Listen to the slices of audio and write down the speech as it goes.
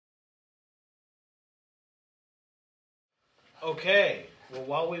Okay, well,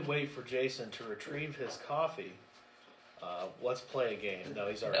 while we wait for Jason to retrieve his coffee, let's play a game. No,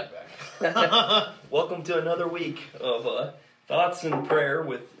 he's already back. Welcome to another week of Thoughts and Prayer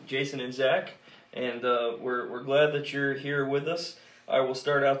with Jason and Zach, and we're glad that you're here with us. I will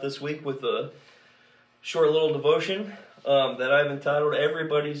start out this week with a short little devotion that I've entitled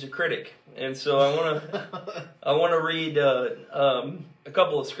 "Everybody's a Critic," and so I want to read a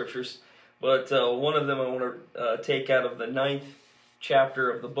couple of scriptures, but one of them I want to take out of the 9th chapter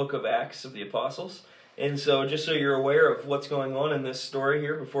of the book of Acts of the Apostles. And so, just so you're aware of what's going on in this story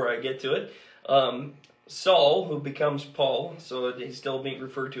here before I get to it, Saul, who becomes Paul, so he's still being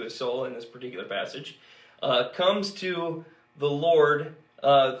referred to as Saul in this particular passage, comes to the Lord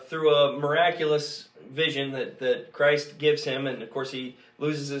through a miraculous vision that Christ gives him, and of course he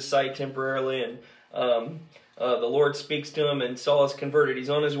loses his sight temporarily, and the Lord speaks to him, and Saul is converted. He's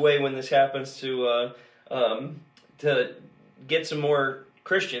on his way when this happens to get some more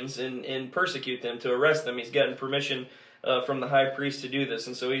Christians and persecute them, to arrest them. He's gotten permission from the high priest to do this,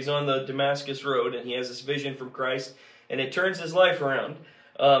 and so he's on the Damascus road, and he has this vision from Christ, and it turns his life around.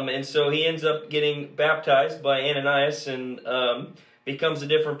 And so he ends up getting baptized by Ananias and becomes a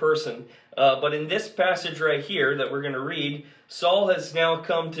different person. But in this passage right here that we're going to read, Saul has now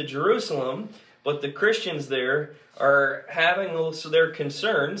come to Jerusalem, but the Christians there are having also their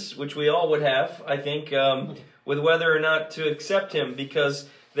concerns, which we all would have, I think, with whether or not to accept him, because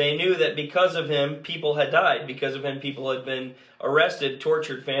they knew that because of him, people had died. Because of him, people had been arrested,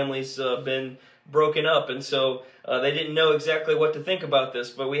 tortured, families been broken up, and so they didn't know exactly what to think about this.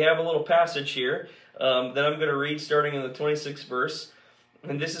 But we have a little passage here that I'm going to read starting in the 26th verse,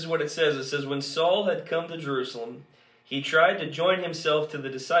 and this is what it says. It says, "When Saul had come to Jerusalem, he tried to join himself to the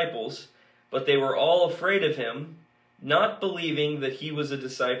disciples, but they were all afraid of him, not believing that he was a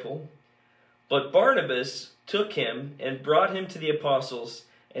disciple. But Barnabas took him and brought him to the apostles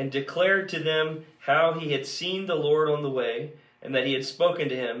and declared to them how he had seen the Lord on the way, and that he had spoken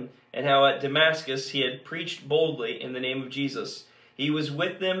to him, and how at Damascus he had preached boldly in the name of Jesus. He was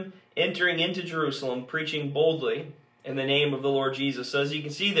with them, entering into Jerusalem, preaching boldly in the name of the Lord Jesus." So as you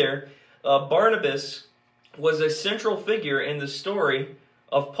can see there, Barnabas was a central figure in the story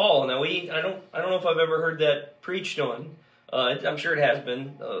of Paul. Now I don't know if I've ever heard that preached on. I'm sure it has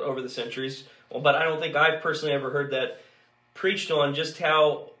been over the centuries, but I don't think I've personally ever heard that preached on, just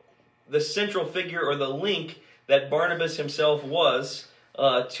how the central figure or the link that Barnabas himself was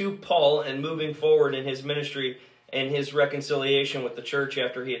to Paul and moving forward in his ministry and his reconciliation with the church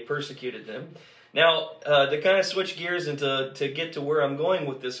after he had persecuted them. Now, to kind of switch gears and to get to where I'm going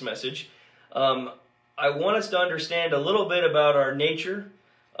with this message, I want us to understand a little bit about our nature,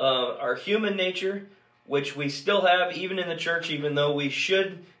 our human nature, which we still have even in the church, even though we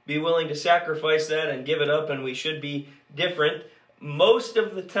should be willing to sacrifice that and give it up, and we should be different. Most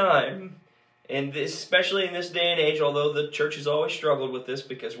of the time, and especially in this day and age, although the church has always struggled with this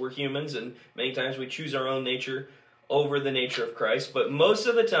because we're humans and many times we choose our own nature over the nature of Christ, but most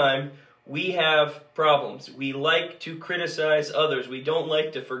of the time we have problems. We like to criticize others. We don't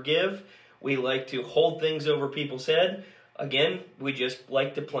like to forgive. We like to hold things over people's head. Again, we just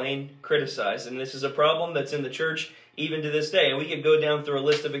like to plain criticize. And this is a problem that's in the church even to this day. And we could go down through a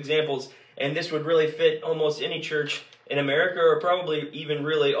list of examples, and this would really fit almost any church in America, or probably even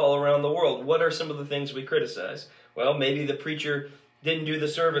really all around the world. What are some of the things we criticize? Well, maybe the preacher didn't do the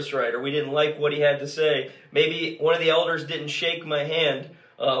service right, or we didn't like what he had to say. Maybe one of the elders didn't shake my hand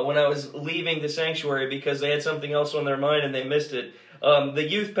when I was leaving the sanctuary because they had something else on their mind and they missed it. The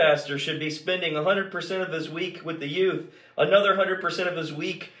youth pastor should be spending 100% of his week with the youth, another 100% of his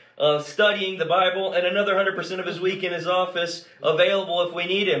week studying the Bible, and another 100% of his week in his office, available if we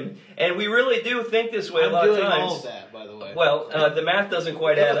need him. And we really do think this way a lot of times. I'm doing all of that, by the way. Well, the math doesn't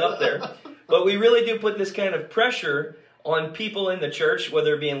quite add up there. But we really do put this kind of pressure on people in the church,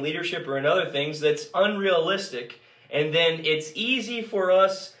 whether it be in leadership or in other things, that's unrealistic. And then it's easy for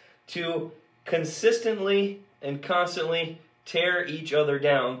us to consistently and constantly tear each other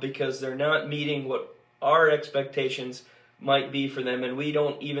down because they're not meeting what our expectations might be for them, and we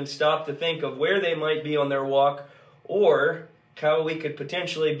don't even stop to think of where they might be on their walk, or how we could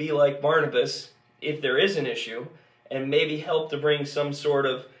potentially be like Barnabas if there is an issue, and maybe help to bring some sort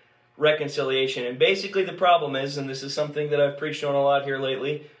of reconciliation. And basically the problem is, and this is something that I've preached on a lot here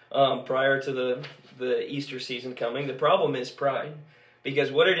lately, prior to the Easter season coming, the problem is pride.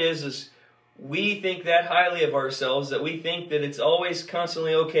 Because what it is we think that highly of ourselves that we think that it's always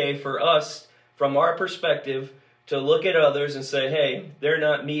constantly okay for us, from our perspective, to look at others and say, hey, they're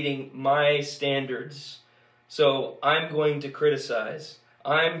not meeting my standards, so I'm going to criticize.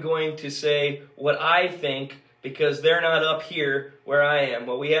 I'm going to say what I think because they're not up here where I am.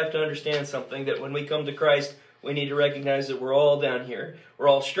 Well, we have to understand something, that when we come to Christ, we need to recognize that we're all down here. We're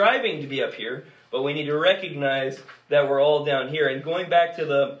all striving to be up here, but we need to recognize that we're all down here. And going back to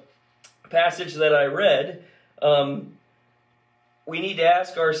the passage that I read, we need to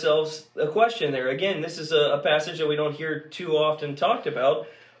ask ourselves a question there. Again, this is a passage that we don't hear too often talked about,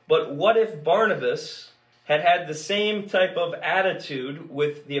 but what if Barnabas had the same type of attitude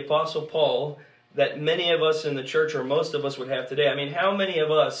with the Apostle Paul that many of us in the church, or most of us, would have today? I mean, how many of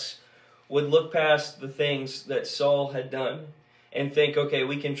us would look past the things that Saul had done and think, okay,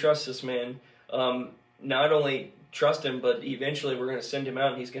 we can trust this man. Not only trust him, but eventually we're going to send him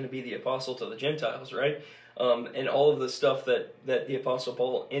out and he's going to be the apostle to the Gentiles, right? And all of the stuff that the Apostle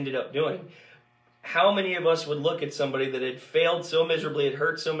Paul ended up doing. How many of us would look at somebody that had failed so miserably, had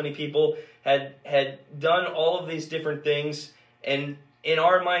hurt so many people, had done all of these different things, and in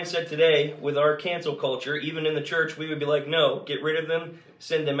our mindset today, with our cancel culture, even in the church, we would be like, no, get rid of them,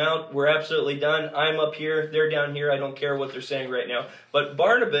 send them out, we're absolutely done, I'm up here, they're down here, I don't care what they're saying right now. But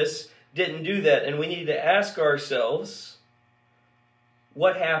Barnabas didn't do that, and we need to ask ourselves,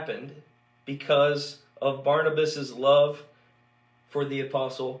 what happened because of Barnabas' love for the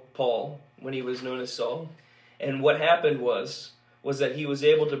Apostle Paul when he was known as Saul? And what happened was that he was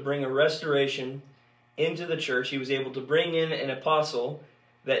able to bring a restoration into the church. He was able to bring in an apostle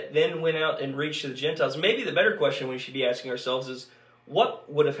that then went out and reached to the Gentiles. Maybe the better question we should be asking ourselves is,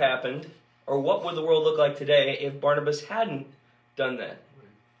 what would have happened, or what would the world look like today if Barnabas hadn't done that?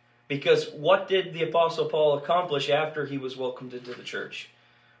 Because what did the Apostle Paul accomplish after he was welcomed into the church?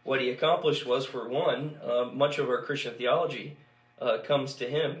 What he accomplished was, for one, much of our Christian theology comes to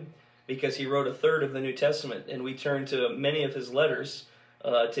him, because he wrote a third of the New Testament, and we turn to many of his letters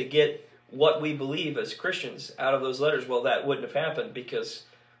to get what we believe as Christians out of those letters. Well, that wouldn't have happened because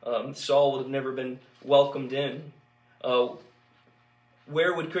Saul would have never been welcomed in.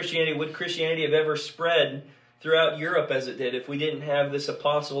 Where would Christianity have ever spread throughout Europe as it did if we didn't have this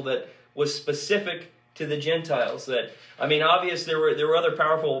apostle that was specific to the Gentiles? That, I mean, obvious there were other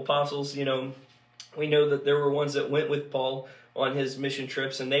powerful apostles. You know, we know that there were ones that went with Paul on his mission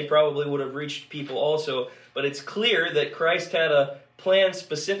trips, and they probably would have reached people also. But it's clear that Christ had a plan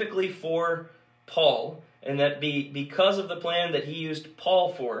specifically for Paul, and that because of the plan that he used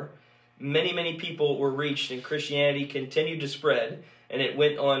Paul for, many, many people were reached, and Christianity continued to spread, and it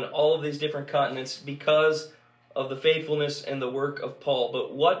went on all of these different continents because of the faithfulness and the work of Paul.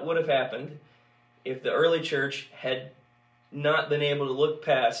 But what would have happened if the early church had not been able to look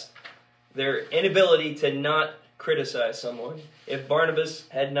past their inability to not criticize someone, if Barnabas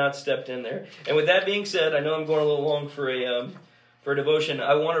had not stepped in there? And with that being said, I know I'm going a little long for a devotion.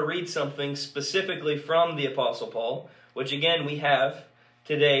 I want to read something specifically from the Apostle Paul, which again we have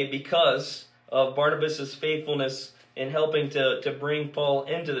today because of Barnabas' faithfulness in helping to bring Paul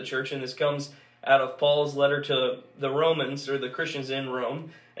into the church. And this comes out of Paul's letter to the Romans, or the Christians in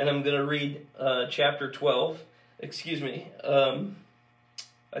Rome. And I'm going to read chapter 12. Excuse me.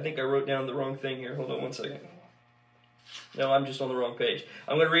 I think I wrote down the wrong thing here. Hold on one second. No, I'm just on the wrong page.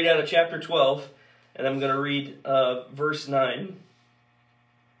 I'm going to read out of chapter 12, and I'm going to read verse 9.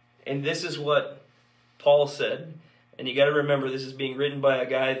 And this is what Paul said. And you got to remember, this is being written by a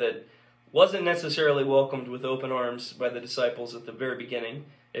guy that wasn't necessarily welcomed with open arms by the disciples at the very beginning,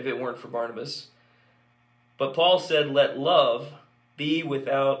 if it weren't for Barnabas. But Paul said, "Let love be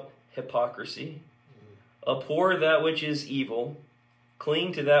without hypocrisy. Abhor that which is evil.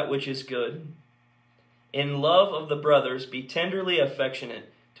 Cling to that which is good. In love of the brothers, be tenderly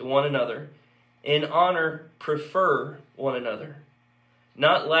affectionate to one another. In honor, prefer one another.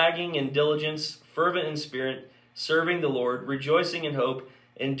 Not lagging in diligence, fervent in spirit, serving the Lord, rejoicing in hope,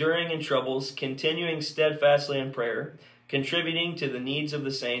 enduring in troubles, continuing steadfastly in prayer, contributing to the needs of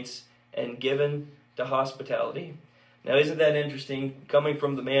the saints, and given to hospitality." Now, isn't that interesting, coming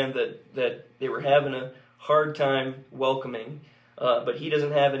from the man that they were having a hard time welcoming, but he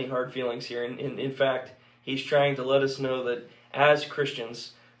doesn't have any hard feelings here. In fact, he's trying to let us know that as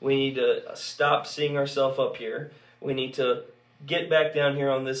Christians, we need to stop seeing ourselves up here. We need to get back down here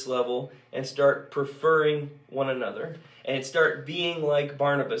on this level and start preferring one another and start being like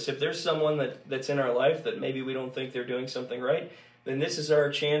Barnabas. If there's someone that's in our life that maybe we don't think they're doing something right, then this is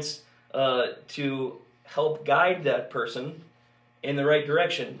our chance to help guide that person in the right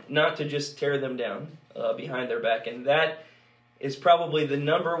direction, not to just tear them down behind their back. And that is probably the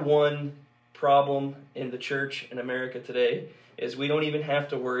number one problem in the church in America today, is we don't even have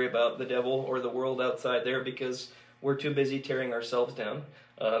to worry about the devil or the world outside there because we're too busy tearing ourselves down.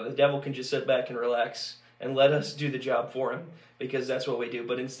 The devil can just sit back and relax and let us do the job for him, because that's what we do.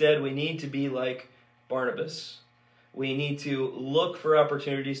 But instead, we need to be like Barnabas. We need to look for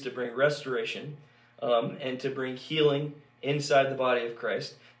opportunities to bring restoration and to bring healing inside the body of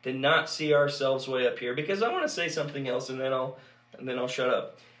Christ. To not see ourselves way up here, because I want to say something else, and then I'll shut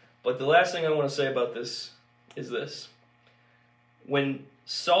up. But the last thing I want to say about this is this: when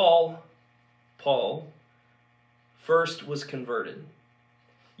Paul, first was converted,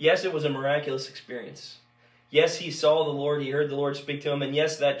 yes, it was a miraculous experience. Yes, he saw the Lord, he heard the Lord speak to him, and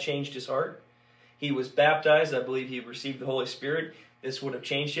yes, that changed his heart. He was baptized. I believe he received the Holy Spirit. This would have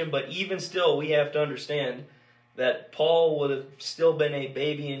changed him. But even still, we have to understand that Paul would have still been a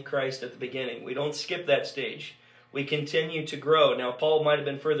baby in Christ at the beginning. We don't skip that stage. We continue to grow. Now, Paul might have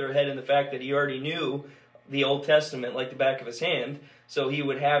been further ahead in the fact that he already knew the Old Testament like the back of his hand, so he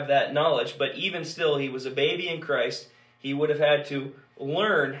would have that knowledge. But even still, he was a baby in Christ. He would have had to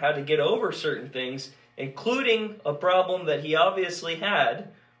learn how to get over certain things, including a problem that he obviously had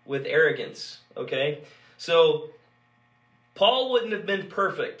with arrogance. Okay? So, Paul wouldn't have been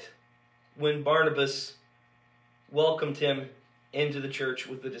perfect when Barnabas welcomed him into the church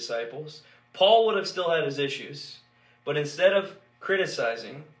with the disciples. Paul would have still had his issues. But instead of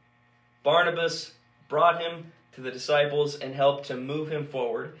criticizing, Barnabas brought him to the disciples and helped to move him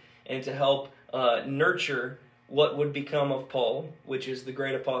forward and to help nurture what would become of Paul, which is the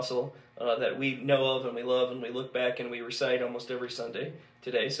great apostle that we know of and we love and we look back and we recite almost every Sunday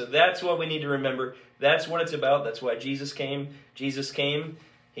today. So that's what we need to remember. That's what it's about. That's why Jesus came. Jesus came.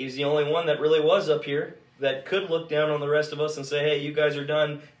 He's the only one that really was up here that could look down on the rest of us and say, hey, you guys are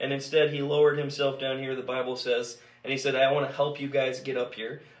done. And instead, he lowered himself down here, the Bible says, and he said, I want to help you guys get up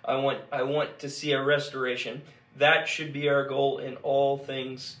here. I want to see a restoration. That should be our goal in all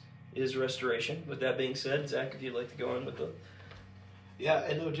things, is restoration. With that being said, Zach, if you'd like to go on with the... Yeah,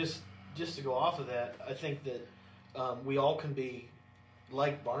 and no, just to go off of that, I think that we all can be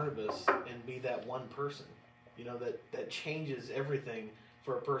like Barnabas and be that one person, that changes everything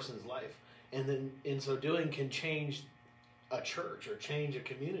for a person's life. And then in so doing can change a church or change a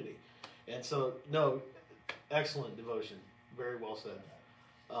community. And so, no, excellent devotion. Very well said.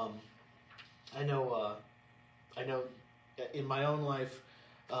 I know in my own life,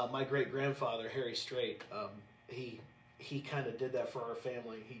 my great-grandfather, Harry Strait, he kind of did that for our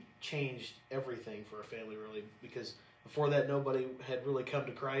family. He changed everything for our family, really, because before that, nobody had really come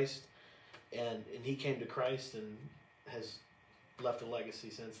to Christ, and he came to Christ and has left a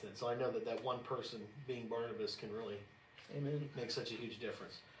legacy since then. So I know that one person, being Barnabas, can really make such a huge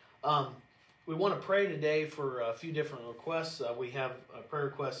difference. We want to pray today for a few different requests. We have a prayer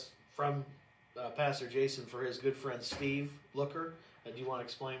request from Pastor Jason for his good friend Steve Looker. Do you want to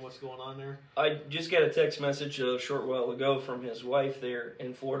explain what's going on there? I just got a text message a short while ago from his wife there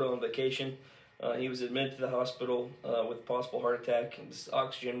in Florida on vacation. He was admitted to the hospital with possible heart attack. His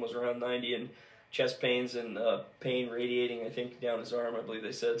oxygen was around 90 and chest pains and pain radiating, I think, down his arm, I believe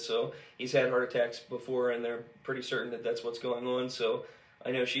they said. So he's had heart attacks before, and they're pretty certain that that's what's going on. So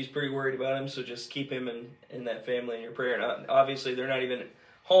I know she's pretty worried about him, so just keep him in that family in your prayer. And obviously, they're not even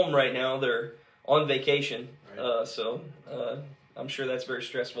home right now. They're on vacation. Right. So I'm sure that's very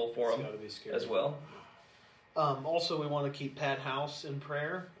stressful for him as well. Also, we want to keep Pat House in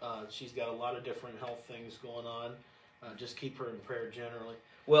prayer. She's got a lot of different health things going on. Just keep her in prayer generally.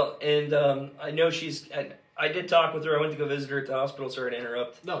 Well, and I know I did talk with her. I went to go visit her at the hospital. Sorry to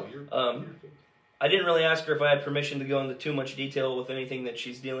interrupt. No, you're good. I didn't really ask her if I had permission to go into too much detail with anything that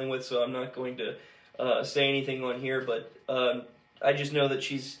she's dealing with, so I'm not going to say anything on here. But I just know that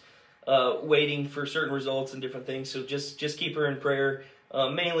she's waiting for certain results and different things. So just keep her in prayer.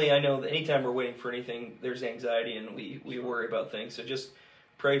 Mainly, I know that anytime we're waiting for anything, there's anxiety and we worry about things. So just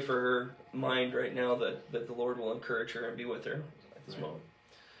pray for her mind right now that the Lord will encourage her and be with her at this moment.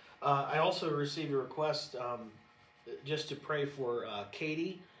 I also received a request just to pray for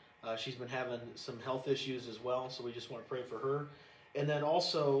Katie. She's been having some health issues as well, so we just want to pray for her. And then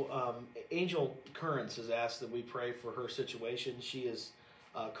also, Angel Currents has asked that we pray for her situation. She is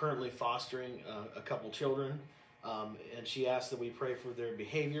currently fostering a couple children, and she asked that we pray for their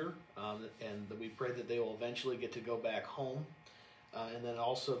behavior, and that we pray that they will eventually get to go back home, and then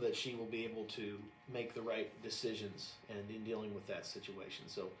also that she will be able to make the right decisions and in dealing with that situation.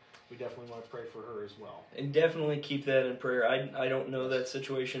 So we definitely want to pray for her as well. And definitely keep that in prayer. I don't know that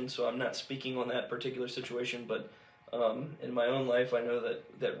situation, so I'm not speaking on that particular situation, but in my own life, I know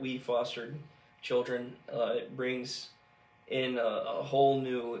that we fostered children. It brings in a whole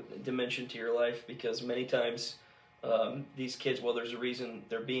new dimension to your life, because many times these kids, well, there's a reason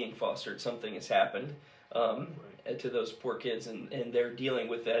they're being fostered. Something has happened to those poor kids, and they're dealing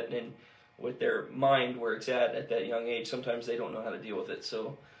with that, and with their mind where it's at that young age, sometimes they don't know how to deal with it.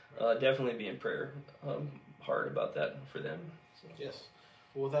 So definitely be in prayer hard about that for them. So. Yes.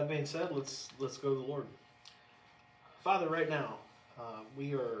 Well, with that being said, let's go to the Lord. Father, right now,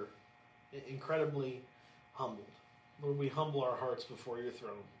 we are incredibly humbled. Lord, we humble our hearts before your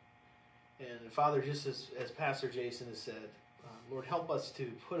throne. And Father, just as Pastor Jason has said, Lord, help us to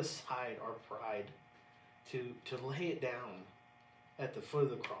put aside our pride, to lay it down at the foot of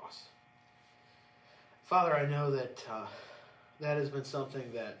the cross. Father, I know that that has been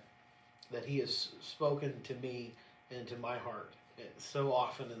something that he has spoken to me and to my heart so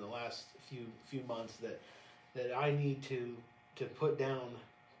often in the last few months that I need to put down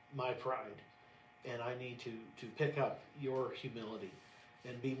my pride, and I need to pick up your humility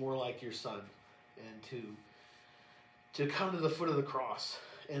and be more like your son, and to come to the foot of the cross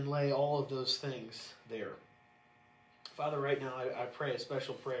and lay all of those things there. Father, right now I pray a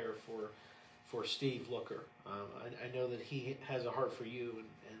special prayer for Steve Looker. I know that he has a heart for you,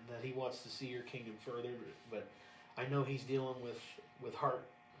 and that he wants to see your kingdom further, but I know he's dealing with heart,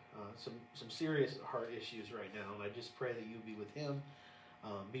 some serious heart issues right now, and I just pray that you be with him,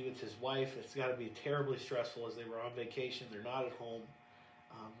 be with his wife. It's got to be terribly stressful as they were on vacation. They're not at home.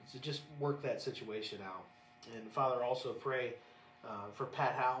 So just work that situation out. And Father, also pray for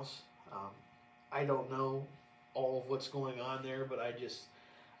Pat House. I don't know all of what's going on there, but I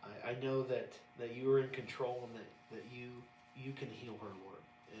know that you are in control, and that you can heal her, Lord.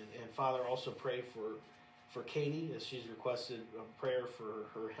 And Father, also pray for Katie, as she's requested prayer for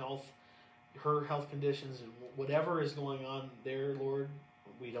her health conditions, and whatever is going on there, Lord.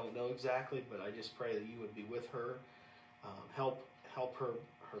 We don't know exactly, but I just pray that you would be with her, help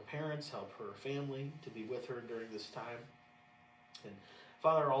her parents, help her family to be with her during this time. And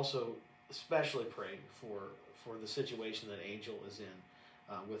Father, also especially pray for the situation that Angel is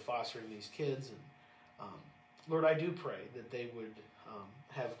in with fostering these kids. And Lord, I do pray that they would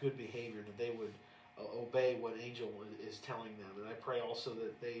have good behavior, that they would obey what Angel is telling them. And I pray also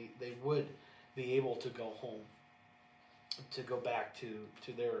that they would be able to go home, to go back to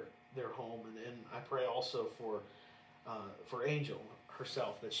their home. And I pray also for Angel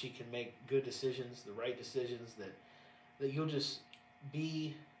herself, that she can make good decisions, the right decisions, that you'll just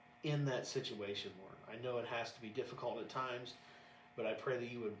be in that situation, Lord. I know it has to be difficult at times, but I pray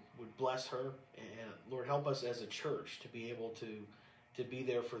that you would bless her, and Lord, help us as a church to be able to be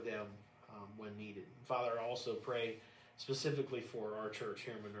there for them when needed. Father, I also pray specifically for our church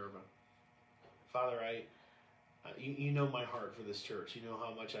here in Minerva. Father, you know my heart for this church. You know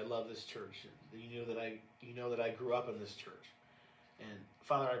how much I love this church. You know that I grew up in this church. And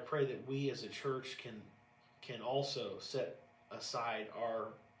Father, I pray that we as a church can also set aside our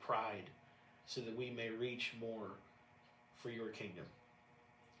pride, so that we may reach more for your kingdom.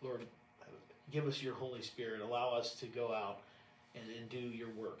 Lord, give us your Holy Spirit. Allow us to go out and do your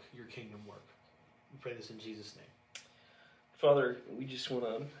work, your kingdom work. We pray this in Jesus' name. Father, we just want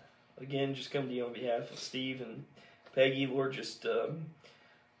to, again, just come to you on behalf of Steve and Peggy. Lord, just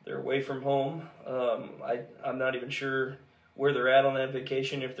they're away from home. I'm not even sure where they're at on that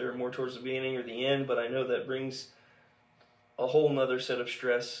vacation, if they're more towards the beginning or the end, but I know that brings a whole nother set of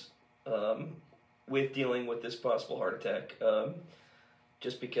stress with dealing with this possible heart attack,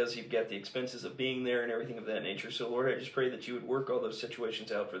 just because you've got the expenses of being there and everything of that nature. So Lord, I just pray that you would work all those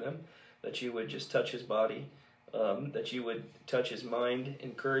situations out for them, that you would just touch his body, that you would touch his mind,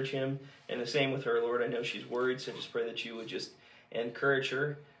 encourage him, and the same with her, Lord. I know she's worried, so just pray that you would just encourage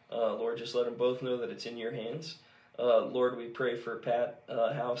her. Lord, just let them both know that it's in your hands. Lord, we pray for Pat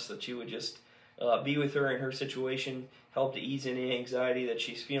House, that you would just be with her in her situation, help to ease any anxiety that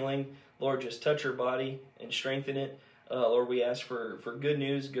she's feeling. Lord, just touch her body and strengthen it. Lord, we ask for good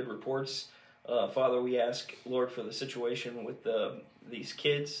news, good reports. Father, we ask, Lord, for the situation with these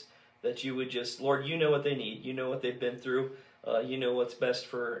kids, that you would just, Lord, you know what they need. You know what they've been through. You know what's best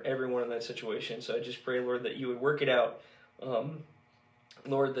for everyone in that situation. So I just pray, Lord, that you would work it out.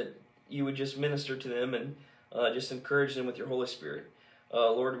 Lord, that you would just minister to them and just encourage them with your Holy Spirit.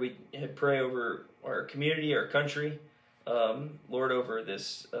 Lord, we pray over our community, our country, Lord, over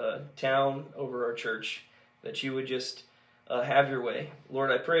this town, over our church, that you would just have your way.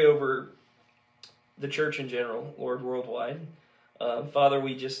 Lord, I pray over the church in general, Lord, worldwide. Father,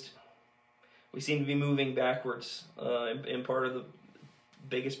 we seem to be moving backwards, and part of the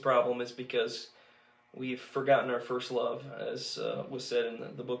biggest problem is because we've forgotten our first love, as was said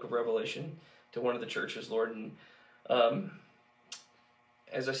in the book of Revelation to one of the churches, Lord. And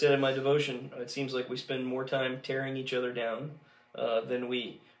as I said in my devotion, it seems like we spend more time tearing each other down than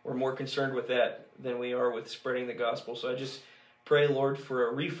we're more concerned with that than we are with spreading the gospel. So I just pray, Lord, for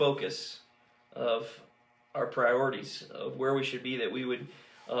a refocus of our priorities, of where we should be, that we would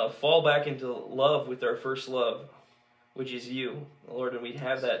fall back into love with our first love, which is you, Lord, and we'd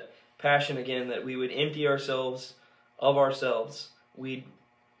have that passion again, that we would empty ourselves of ourselves. We'd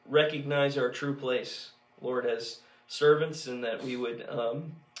recognize our true place, Lord, as servants, and that we would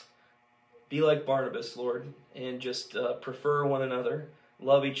be like Barnabas, Lord, and just prefer one another,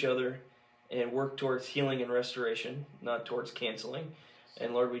 love each other, and work towards healing and restoration, not towards canceling.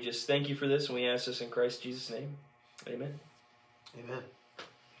 And Lord, we just thank you for this, and we ask this in Christ Jesus' name. Amen. Amen.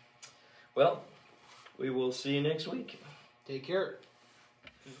 Well, we will see you next week. Take care.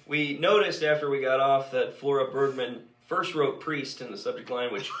 We noticed after we got off that Flora Bergman first wrote priest in the subject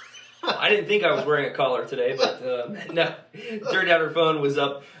line, which I didn't think I was wearing a collar today, but no. Turned out her phone was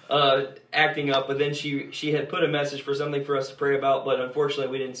up, acting up, but then she had put a message for something for us to pray about, but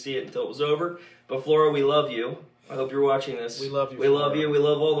unfortunately we didn't see it until it was over. But Flora, we love you. I hope you're watching this. We love you. We love you. We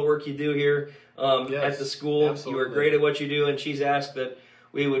love all the work you do here at the school. Absolutely. You are great at what you do, and she's asked that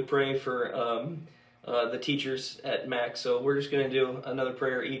we would pray for the teachers at Max. So we're just going to do another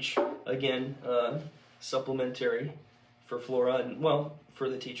prayer each, again, supplementary for Flora and, well, for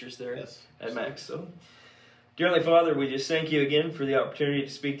the teachers there at Max. So, dear Heavenly Father, we just thank you again for the opportunity to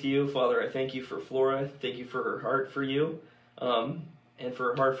speak to you. Father, I thank you for Flora. Thank you for her heart for you, and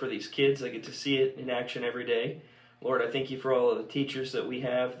for her heart for these kids. I get to see it in action every day. Lord, I thank you for all of the teachers that we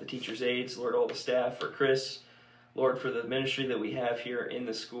have, the teachers' aides, Lord, all the staff, for Chris, Lord, for the ministry that we have here in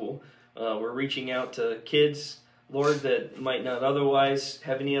the school. We're reaching out to kids, Lord, that might not otherwise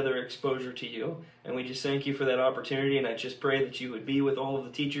have any other exposure to you. And we just thank you for that opportunity, and I just pray that you would be with all of the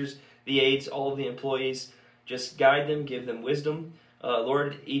teachers, the aides, all of the employees. Just guide them, give them wisdom.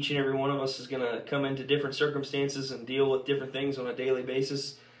 Lord, each and every one of us is going to come into different circumstances and deal with different things on a daily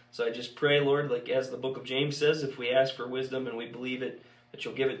basis. So I just pray, Lord, like as the book of James says, if we ask for wisdom and we believe it, that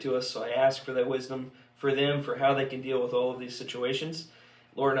you'll give it to us. So I ask for that wisdom for them, for how they can deal with all of these situations.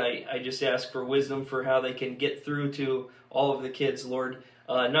 Lord, I just ask for wisdom for how they can get through to all of the kids, Lord,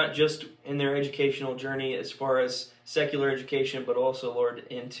 not just in their educational journey as far as secular education, but also, Lord,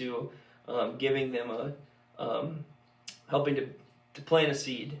 into giving them helping to plant a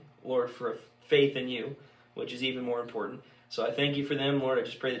seed, Lord, for faith in you, which is even more important. So I thank you for them, Lord. I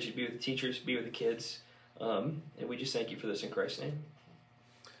just pray that you be with the teachers, be with the kids, and we just thank you for this in Christ's name.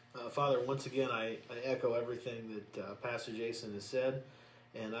 Father, once again, I echo everything that Pastor Jason has said,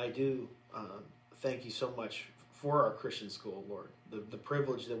 and I do thank you so much for our Christian school, Lord. The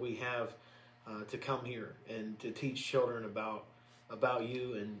privilege that we have to come here and to teach children about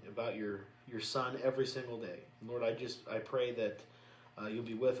you and about your son every single day. Lord, I pray that you'll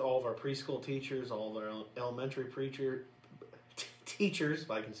be with all of our preschool teachers, all of our elementary teachers,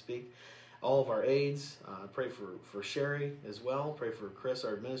 if I can speak, all of our aides. Pray for Sherry as well. Pray for Chris,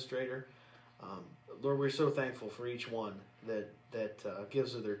 our administrator. Lord, we're so thankful for each one that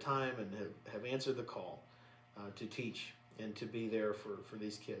gives of their time and have answered the call to teach and to be there for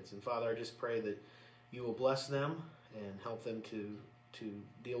these kids. And Father, I just pray that you will bless them and help them to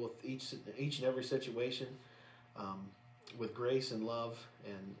deal with each and every situation with grace and love,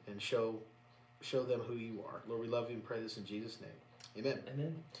 and show them who you are. Lord, we love you and pray this in Jesus' name. Amen.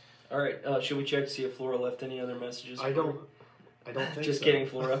 Amen. All right, should we check to see if Flora left any other messages? I don't think Just so. kidding,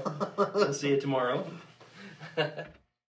 Flora. We'll see you tomorrow.